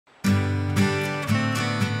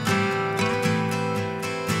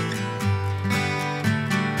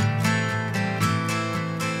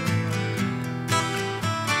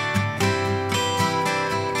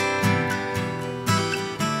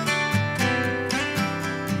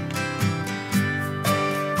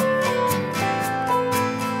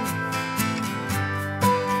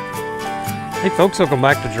Hey folks, welcome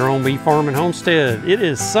back to Jerome Bee Farm and Homestead. It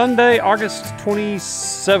is Sunday, August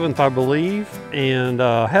 27th, I believe, and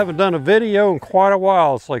I haven't done a video in quite a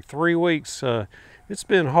while. It's like 3 weeks. It's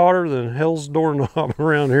been hotter than hell's doorknob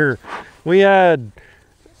around here. We had,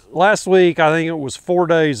 last week, I think it was 4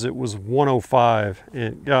 days, it was 105,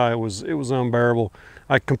 and it was unbearable.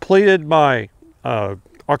 I completed my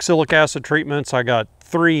oxalic acid treatments. I got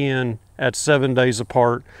 3 in at 7 days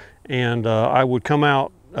apart, and I would come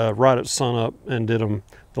out right at sunup and did them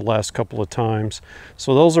the last couple of times.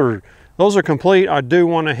 So those are complete. I do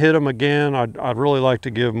want to hit them again. I'd really like to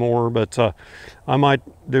give more, but I might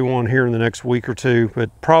do one here in the next week or two.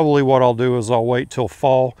 But probably what I'll do is I'll wait till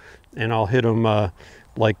fall and I'll hit them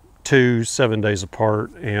like 7 days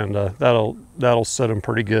apart, and that'll set them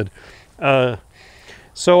pretty good.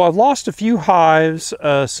 So I've lost a few hives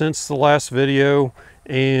since the last video,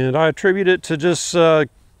 and I attribute it to just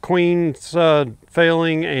queens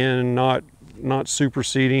failing and not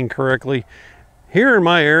superseding correctly. Here in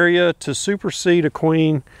my area, to supersede a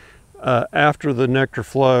queen after the nectar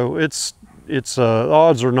flow, the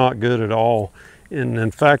odds are not good at all. And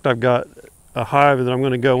in fact, I've got a hive that I'm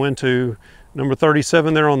going to go into, number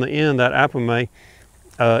 37 there on the end, that Apimaye.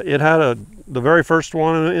 It had the very first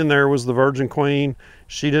one in there was the virgin queen.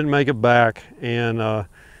 She didn't make it back, and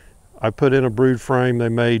I put in a brood frame. They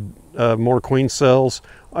made more queen cells.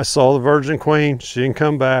 I saw the virgin queen, she didn't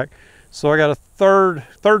come back. So I got a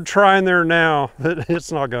third try in there now, but it's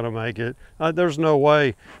not gonna make it. There's no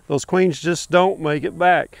way. Those queens just don't make it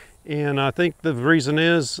back. And I think the reason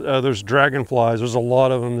is there's dragonflies. There's a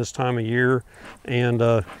lot of them this time of year. And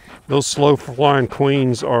those slow flying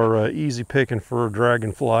queens are easy picking for a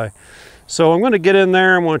dragonfly. So I'm gonna get in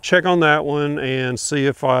there, I'm gonna check on that one and see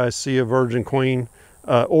if I see a virgin queen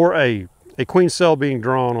or a queen cell being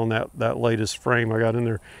drawn on that latest frame I got in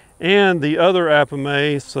there. And the other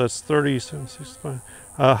Apimaye, so that's 65,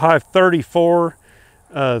 hive 34,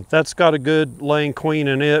 that's got a good laying queen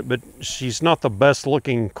in it, but she's not the best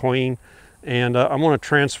looking queen. And I'm going to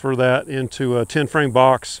transfer that into a 10 frame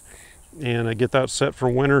box and get that set for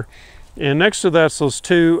winter. And next to that's those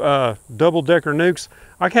 2 double decker nukes.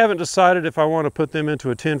 I haven't decided if I want to put them into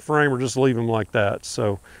a 10 frame or just leave them like that,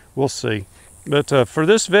 so we'll see. But for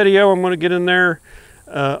this video, I'm going to get in there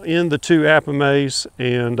in the 2 Apimayes.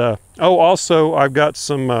 And also I've got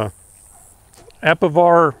some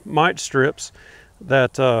Apivar mite strips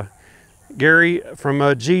that Gary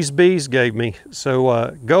from G's Bees gave me.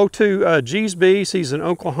 So go to G's Bees. He's an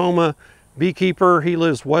Oklahoma beekeeper. He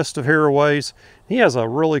lives west of here a ways. He has a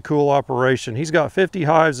really cool operation. He's got 50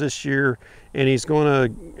 hives this year, and he's going to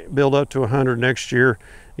build up to 100 next year.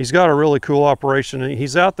 He's got a really cool operation.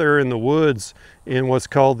 He's out there in the woods in what's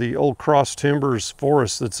called the Old Cross Timbers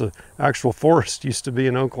Forest. That's an actual forest, used to be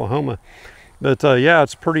in Oklahoma. But yeah,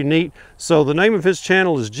 it's pretty neat. So the name of his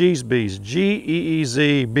channel is G's Bees, G-E-E-Z-B-E-E-Z.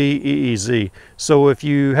 So if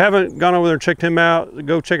you haven't gone over there and checked him out,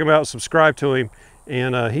 go check him out, subscribe to him.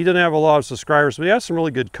 And he doesn't have a lot of subscribers, but he has some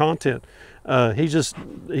really good content. He just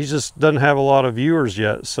doesn't have a lot of viewers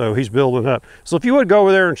yet, so he's building up. So if you would go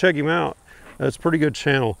over there and check him out, that's a pretty good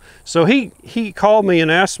channel. So he called me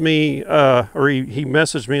and asked me, or he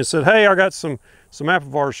messaged me and said, hey, I got some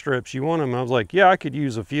Apivar strips. You want them? I was like, yeah, I could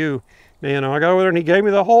use a few. And I got over there and he gave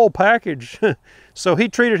me the whole package. So he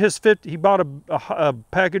treated his 50, he bought a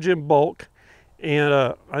package in bulk. And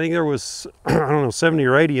I think there was, I don't know, 70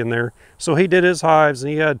 or 80 in there. So he did his hives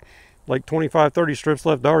and he had like 25, 30 strips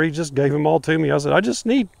left over. He just gave them all to me. I said, I just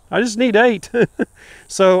need 8.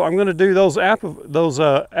 So I'm going to do those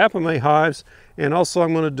Apimaye hives, and also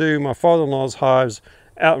I'm going to do my father-in-law's hives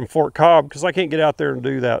out in Fort Cobb, because I can't get out there and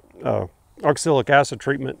do that oxalic acid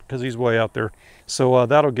treatment because he's way out there. So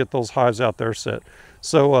that'll get those hives out there set.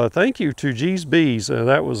 So thank you to G's Bees.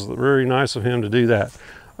 That was very nice of him to do that.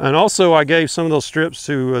 And also I gave some of those strips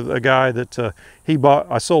to a guy that he bought.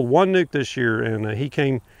 I sold 1 nuke this year, and he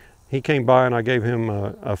came by and I gave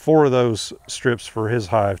him 4 of those strips for his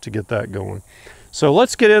hive to get that going. So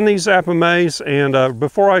let's get in these Apimayes, and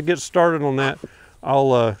before I get started on that,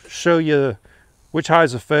 I'll show you which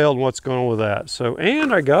hives have failed and what's going on with that. So,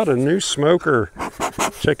 and I got a new smoker.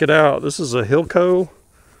 Check it out. This is a Hilco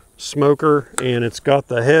smoker, and it's got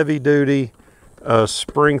the heavy duty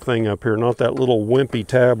spring thing up here, not that little wimpy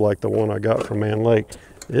tab like the one I got from Man Lake.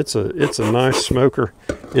 It's a nice smoker.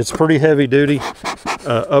 It's pretty heavy duty.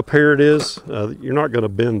 Up here it is. You're not going to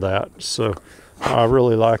bend that, so I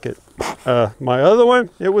really like it. My other one,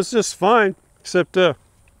 it was just fine, except I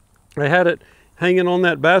had it hanging on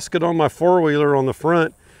that basket on my four-wheeler on the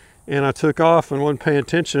front, and I took off and wasn't paying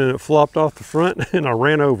attention, and it flopped off the front and I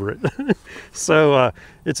ran over it. So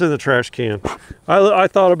it's in the trash can. I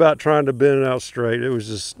thought about trying to bend it out straight. It was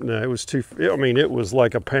just, no, it was too, I mean, it was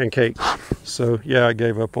like a pancake. So yeah, I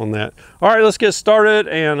gave up on that. All right, let's get started,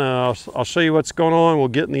 and I'll show you what's going on. We'll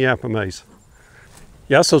get in the Apimays.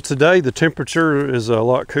 Yeah, so today the temperature is a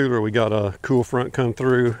lot cooler. We got a cool front come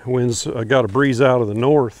through. Winds got a breeze out of the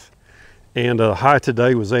north, and high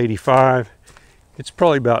today was 85. It's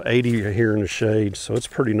probably about 80 here in the shade, so it's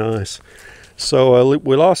pretty nice. So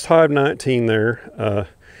we lost hive 19 there.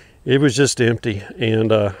 It was just empty,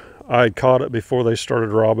 and I had caught it before they started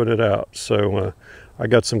robbing it out. So I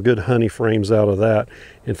got some good honey frames out of that.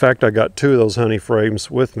 In fact, I got 2 of those honey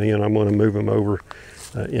frames with me, and I'm going to move them over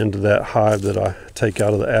into that hive that I take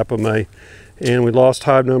out of the Apimaye. And we lost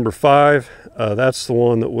hive number 5. That's the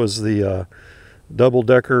one that was the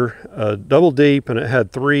double-decker, double deep, and it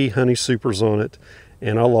had 3 honey supers on it,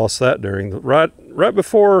 and I lost that during the right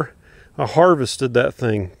before I harvested that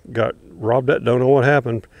thing. Got robbed. That, don't know what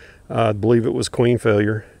happened. I believe it was queen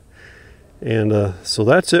failure. And so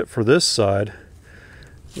that's it for this side.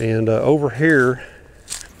 And over here,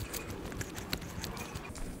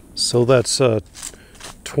 so that's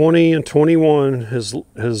 20 and 21 has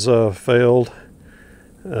failed.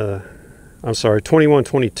 I'm sorry, 21,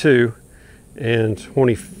 22. And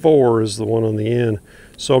 24 is the one on the end.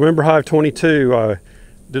 So I remember hive 22, I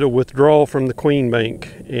did a withdrawal from the queen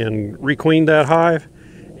bank and requeened that hive,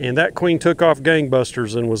 and that queen took off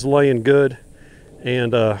gangbusters and was laying good.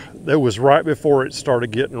 And that was right before it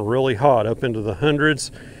started getting really hot, up into the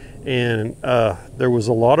hundreds, and there was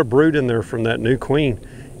a lot of brood in there from that new queen.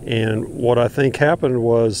 And what I think happened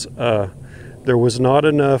was there was not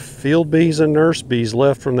enough field bees and nurse bees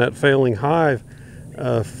left from that failing hive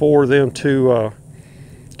for them to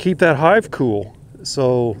keep that hive cool.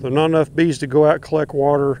 So there's not enough bees to go out, collect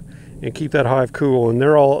water, and keep that hive cool. And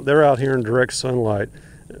they're out here in direct sunlight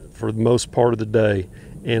for the most part of the day.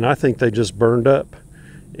 And I think they just burned up,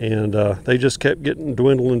 and they just kept getting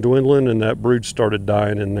dwindling, and that brood started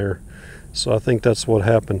dying in there. So I think that's what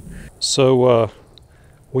happened. So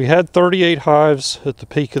we had 38 hives at the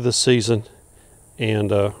peak of the season,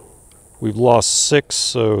 and we've lost 6,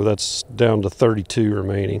 so that's down to 32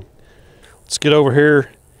 remaining. Let's get over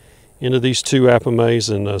here into these 2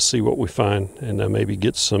 Apimays and see what we find, and maybe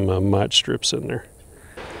get some mite strips in there.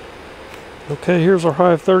 Okay, here's our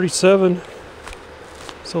hive 37.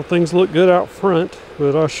 So things look good out front,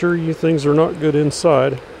 but I assure you things are not good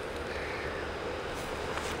inside.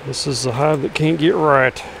 This is the hive that can't get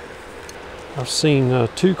right. I've seen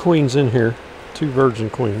 2 queens in here, 2 virgin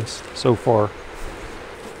queens so far.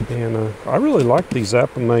 And I really like these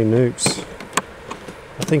Apimaye nukes.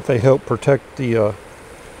 I think they help protect the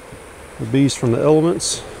bees from the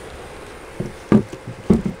elements.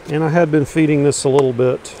 And I had been feeding this a little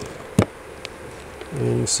bit.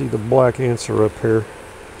 And you see the black ants are up here.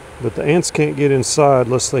 But the ants can't get inside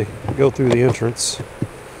unless they go through the entrance.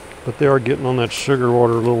 But they are getting on that sugar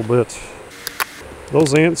water a little bit.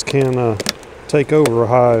 Those ants can take over a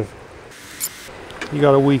hive. You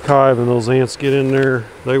got a weak hive and those ants get in there,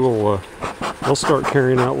 they'll start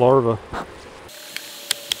carrying out larvae.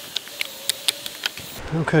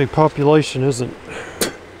 Okay, population isn't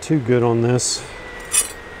too good on this.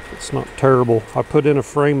 It's not terrible. I put in a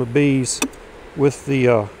frame of bees with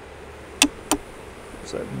the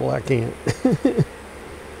what's that black ant?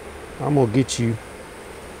 I'm gonna get you.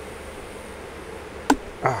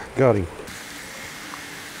 Ah, got him.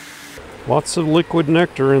 Lots of liquid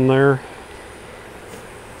nectar in there.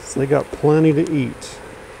 So they got plenty to eat.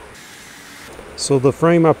 So the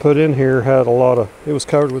frame I put in here had a lot of, it was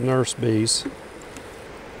covered with nurse bees.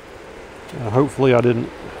 Hopefully I didn't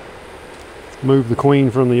move the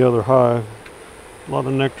queen from the other hive. A lot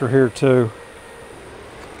of nectar here too.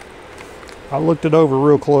 I looked it over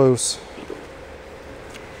real close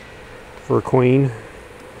for a queen.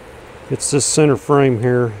 It's this center frame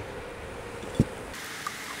here.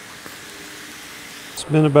 It's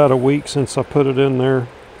been about a week since I put it in there.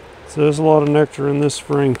 So there's a lot of nectar in this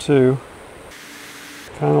frame too.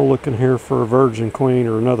 Kind of looking here for a virgin queen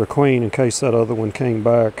or another queen in case that other one came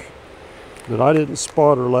back. But I didn't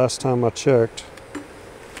spot her last time I checked.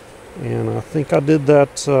 And I think I did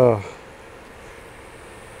that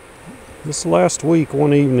this last week,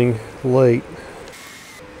 one evening late.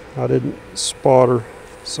 I didn't spot her.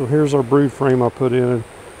 So here's our brood frame I put in.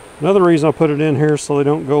 Another reason I put it in here so they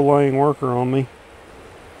don't go laying worker on me.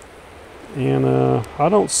 And I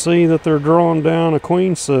don't see that they're drawing down a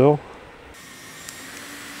queen cell.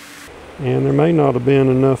 And there may not have been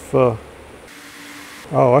enough. Oh,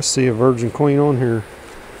 I see a virgin queen on here.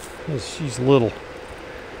 She's little.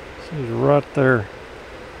 She's right there.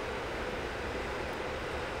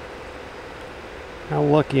 How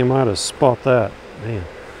lucky am I to spot that, man.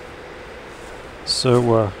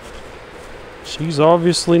 So she's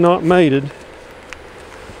obviously not mated.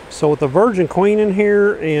 So with the virgin queen in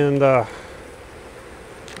here, and I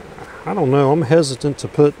don't know, I'm hesitant to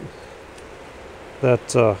put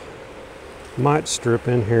that mite strip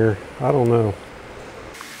in here. I don't know.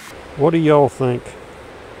 What do y'all think?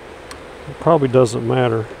 It probably doesn't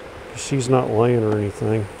matter. She's not laying or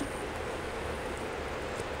anything.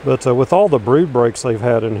 But with all the brood breaks they've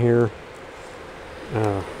had in here,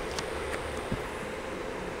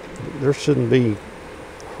 there shouldn't be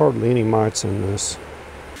hardly any mites in this.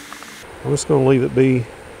 I'm just going to leave it be.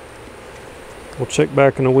 We'll check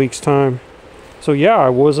back in a week's time. So yeah, I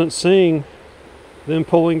wasn't seeing them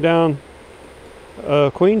pulling down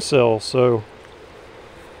queen cells. So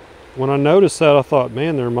when I noticed that, I thought,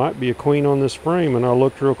 man, there might be a queen on this frame. And I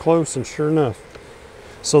looked real close, and sure enough.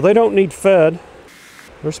 So they don't need fed.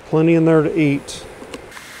 There's plenty in there to eat.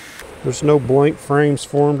 There's no blank frames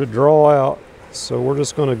for them to draw out. So we're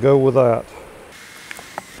just going to go with that.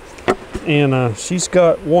 And she's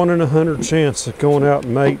got 1 in 100 chance of going out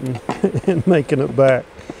and mating and making it back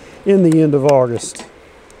in the end of August.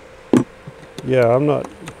 Yeah, I'm not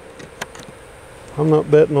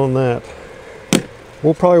betting on that.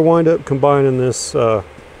 We'll probably wind up combining this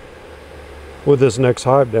with this next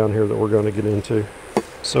hive down here that we're going to get into.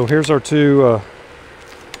 So here's our two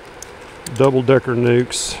double-decker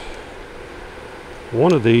nukes.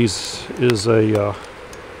 One of these is a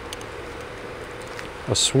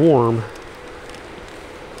swarm,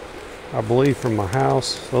 I believe, from my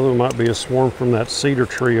house. The other might be a swarm from that cedar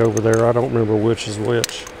tree over there. I don't remember which is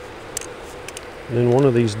which. And then one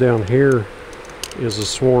of these down here is a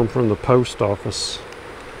swarm from the post office.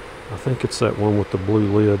 I think it's that one with the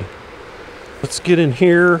blue lid. Let's get in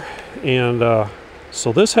here. And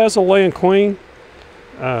so this has a laying queen.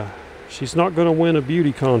 She's not going to win a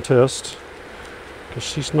beauty contest because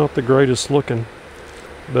she's not the greatest looking.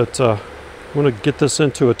 But I'm going to get this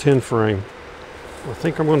into a 10 frame. What I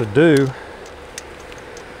think I'm going to do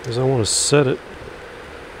is I want to set it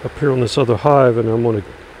up here on this other hive, and I'm going to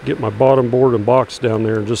get my bottom board and box down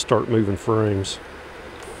there and just start moving frames.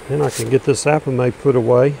 Then I can get this Apimaye put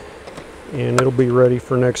away, and it'll be ready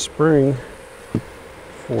for next spring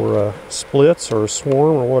for splits or a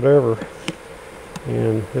swarm or whatever.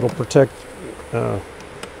 And it'll protect a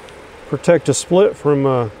split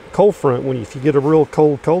from cold front. If you get a real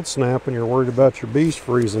cold snap and you're worried about your bees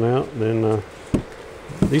freezing out, then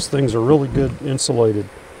these things are really good insulated.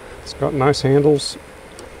 It's got nice handles.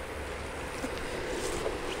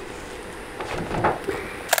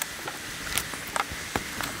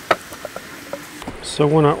 So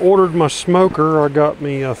when I ordered my smoker, I got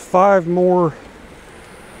me 5 more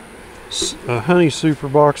honey super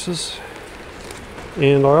boxes,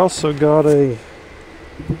 and I also got a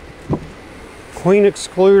queen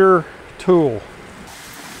excluder tool.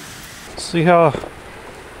 See how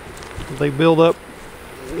they build up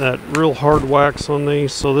that real hard wax on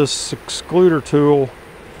these? So this excluder tool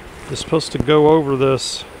is supposed to go over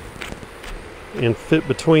this and fit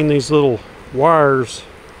between these little wires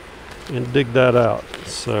and dig that out.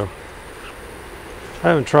 So I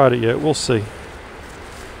haven't tried it yet. We'll see.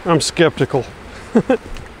 I'm skeptical.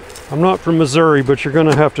 I'm not from Missouri, but you're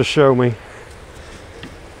gonna have to show me.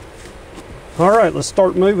 All right, let's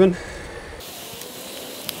start moving.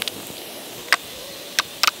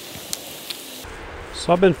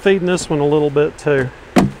 So I've been feeding this one a little bit too.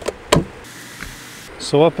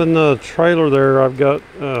 So up in the trailer there, I've got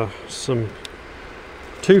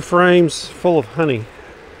 2 frames full of honey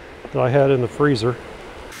that I had in the freezer.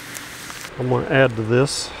 I'm going to add to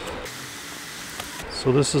this.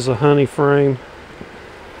 So this is a honey frame,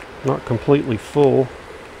 not completely full.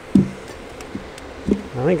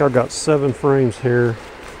 I think I've got 7 frames here.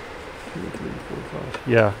 2, 3, 4, 5.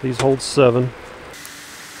 Yeah, these hold 7.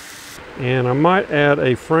 And I might add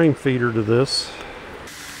a frame feeder to this.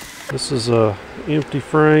 This is a empty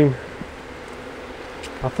frame.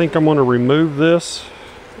 I think I'm going to remove this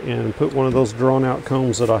and put one of those drawn out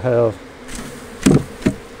combs that I have.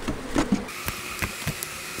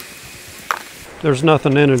 There's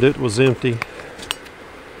nothing in it, it was empty.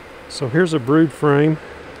 So here's a brood frame.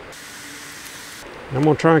 I'm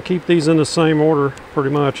going to try and keep these in the same order pretty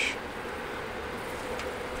much.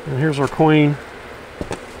 And here's our queen.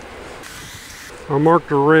 I marked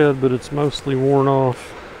her red, but it's mostly worn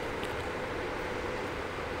off.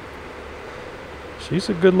 She's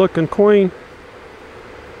a good looking queen.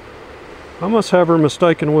 I must have her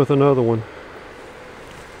mistaken with another one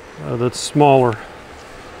that's smaller,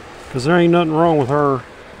 because there ain't nothing wrong with her.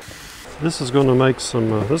 This is going to make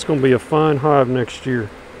some, this is going to be a fine hive next year.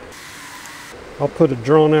 I'll put a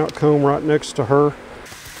drawn out comb right next to her.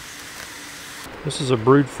 This is a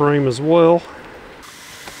brood frame as well.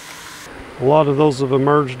 A lot of those have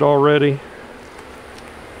emerged already.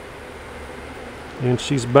 And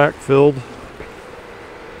she's backfilled.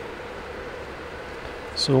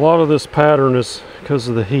 So a lot of this pattern is because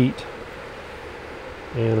of the heat.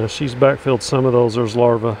 And she's backfilled some of those. There's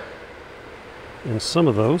larvae in some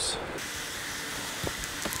of those.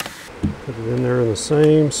 Put it in there in the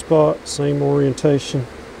same spot, same orientation.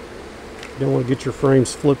 You don't want to get your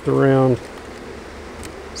frames flipped around.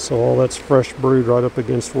 So all that's fresh brood right up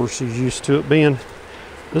against where she's used to it being.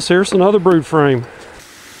 This here's another brood frame.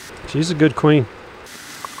 She's a good queen.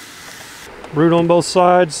 Brood on both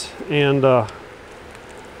sides, and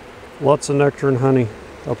lots of nectar and honey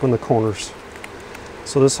up in the corners.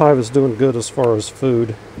 So this hive is doing good as far as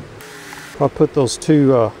food. If I put those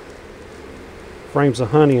two frames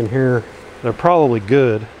of honey in here, they're probably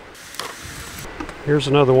good. Here's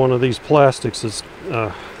another one of these plastics that's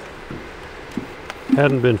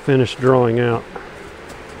hadn't been finished drawing out.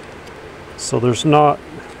 So there's a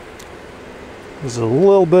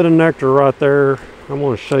little bit of nectar right there. I'm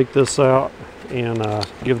going to shake this out and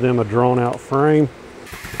give them a drawn out frame.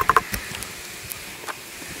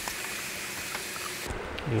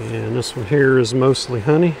 And this one here is mostly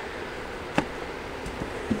honey.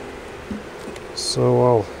 So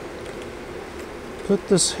I'll put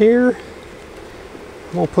this here.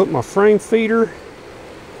 I'm going to put my frame feeder,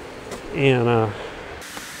 and I'm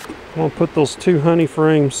going to put those two honey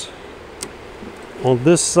frames on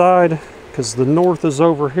this side because the north is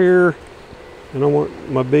over here, and I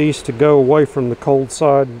want my bees to go away from the cold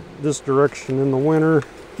side this direction in the winter.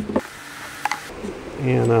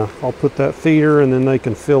 And I'll put that feeder, and then they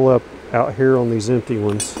can fill up out here on these empty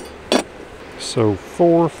ones. So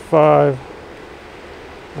 4, 5,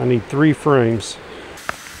 I need 3 frames.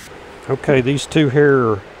 Okay, these two here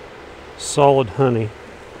are solid honey.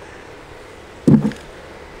 And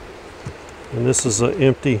this is an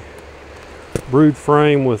empty brood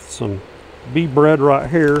frame with some bee bread right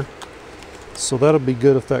here. So that'll be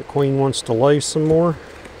good if that queen wants to lay some more.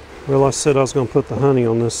 Well, I said I was going to put the honey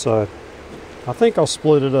on this side. I think I'll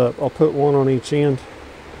split it up. I'll put one on each end.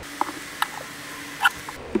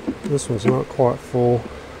 This one's not quite full.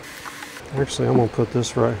 Actually, I'm going to put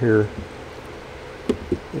this right here.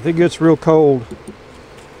 If it gets real cold,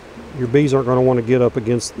 your bees aren't going to want to get up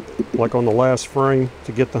against, like on the last frame,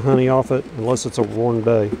 to get the honey off it, unless it's a warm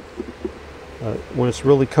day. When it's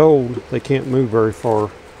really cold, they can't move very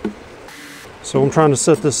far. So I'm trying to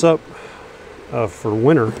set this up for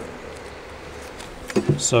winter.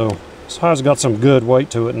 So this hive's got some good weight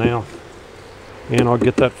to it now. And I'll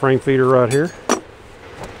get that frame feeder right here.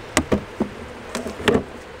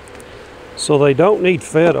 So they don't need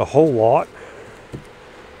fed a whole lot,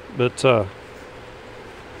 but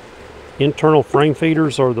internal frame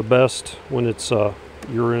feeders are the best when it's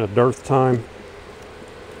you're in a dearth time.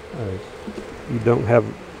 You don't have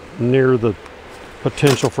near the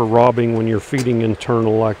potential for robbing when you're feeding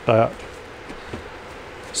internal like that.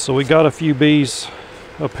 So we got a few bees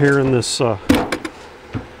up here in this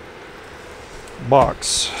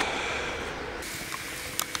box.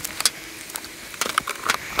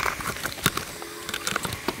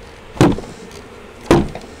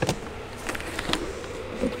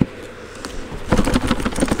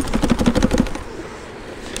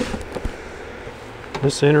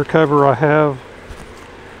 This inner cover I have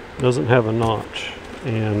doesn't have a notch,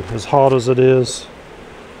 and as hot as it is,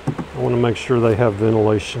 I want to make sure they have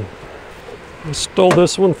ventilation. I stole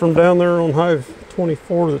this one from down there on hive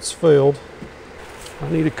 24 that's failed. I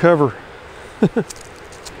need a cover.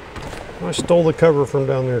 I stole the cover from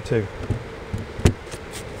down there too.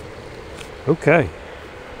 Okay,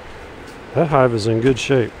 that hive is in good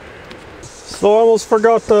shape. So I almost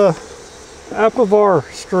forgot the Apivar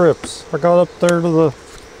strips. I got up there to the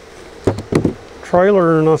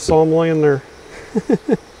trailer and I saw them laying there.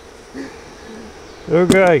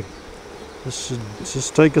 Okay, this should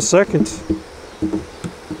just take a second.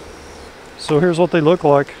 So here's what they look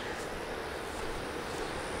like.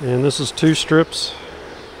 And this is 2 strips.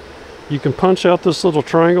 You can punch out this little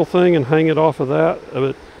triangle thing and hang it off of that,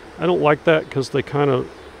 but I don't like that because they kind of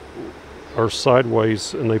are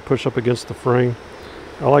sideways and they push up against the frame.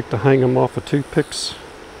 I like to hang them off of toothpicks.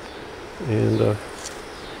 And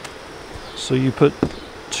so you put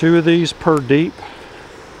 2 of these per deep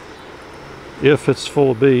if it's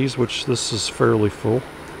full of bees, which this is fairly full.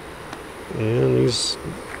 And these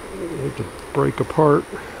need to break apart.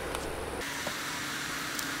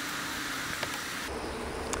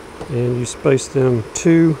 And you space them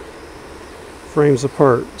 2 frames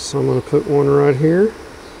apart. So I'm going to put one right here.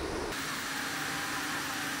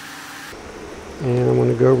 And I'm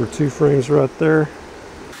going to go over 2 frames right there.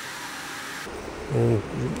 And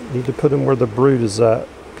you need to put them where the brood is at,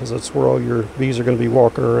 because that's where all your bees are going to be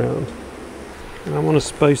walking around. And I want to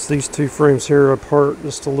space these 2 frames here apart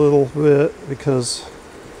just a little bit, because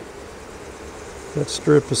that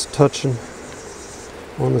strip is touching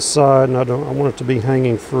on the side, and I want it to be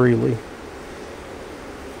hanging freely.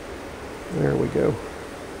 There we go.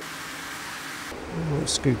 I'm going to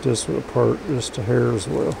scoot this one apart just a hair as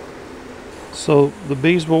well. So the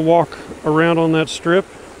bees will walk around on that strip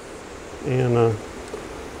and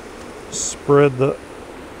spread the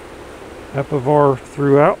Apivar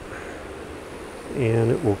throughout,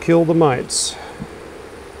 and it will kill the mites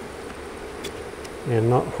and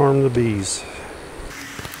not harm the bees.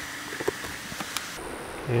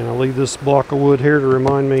 And I'll leave this block of wood here to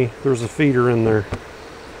remind me there's a feeder in there.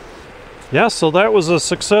 Yeah, so that was a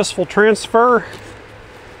successful transfer.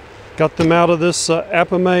 Got them out of this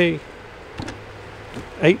Apimaye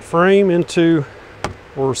 8 frame into,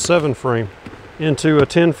 or 7 frame, into a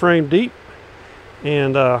 10 frame deep.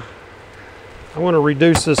 And I want to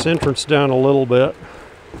reduce this entrance down a little bit,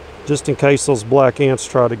 just in case those black ants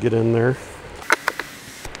try to get in there.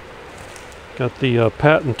 Got the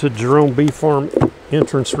patented Jerome Bee Farm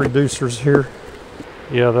entrance reducers here.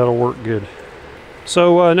 Yeah, that'll work good.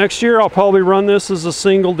 So next year I'll probably run this as a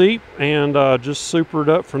single deep and just super it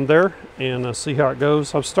up from there and see how it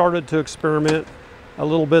goes. I've started to experiment a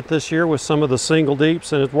little bit this year with some of the single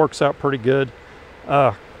deeps, and it works out pretty good.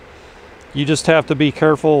 You just have to be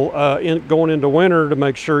careful going into winter to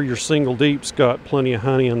make sure your single deep's got plenty of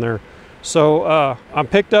honey in there. So I'm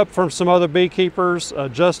picked up from some other beekeepers.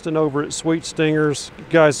 Justin over at Sweet Stingers, you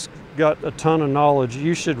guys got a ton of knowledge.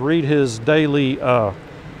 You should read his daily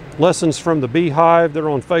lessons from the beehive. They're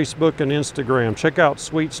on Facebook and Instagram. Check out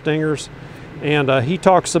Sweet Stingers. And he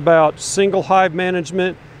talks about single hive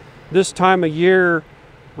management this time of year,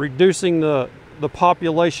 reducing the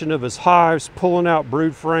population of his hives, pulling out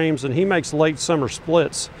brood frames, and he makes late summer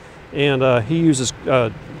splits. And he uses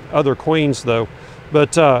other queens though.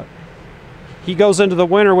 But he goes into the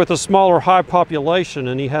winter with a smaller hive population,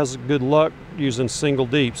 and he has good luck using single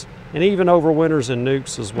deeps, and even overwinters in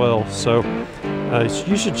nukes as well. So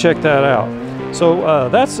you should check that out. So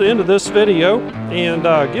that's the end of this video, and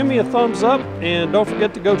give me a thumbs up, and don't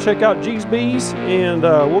forget to go check out G's Bees, and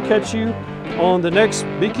we'll catch you on the next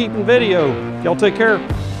beekeeping video. Y'all take care.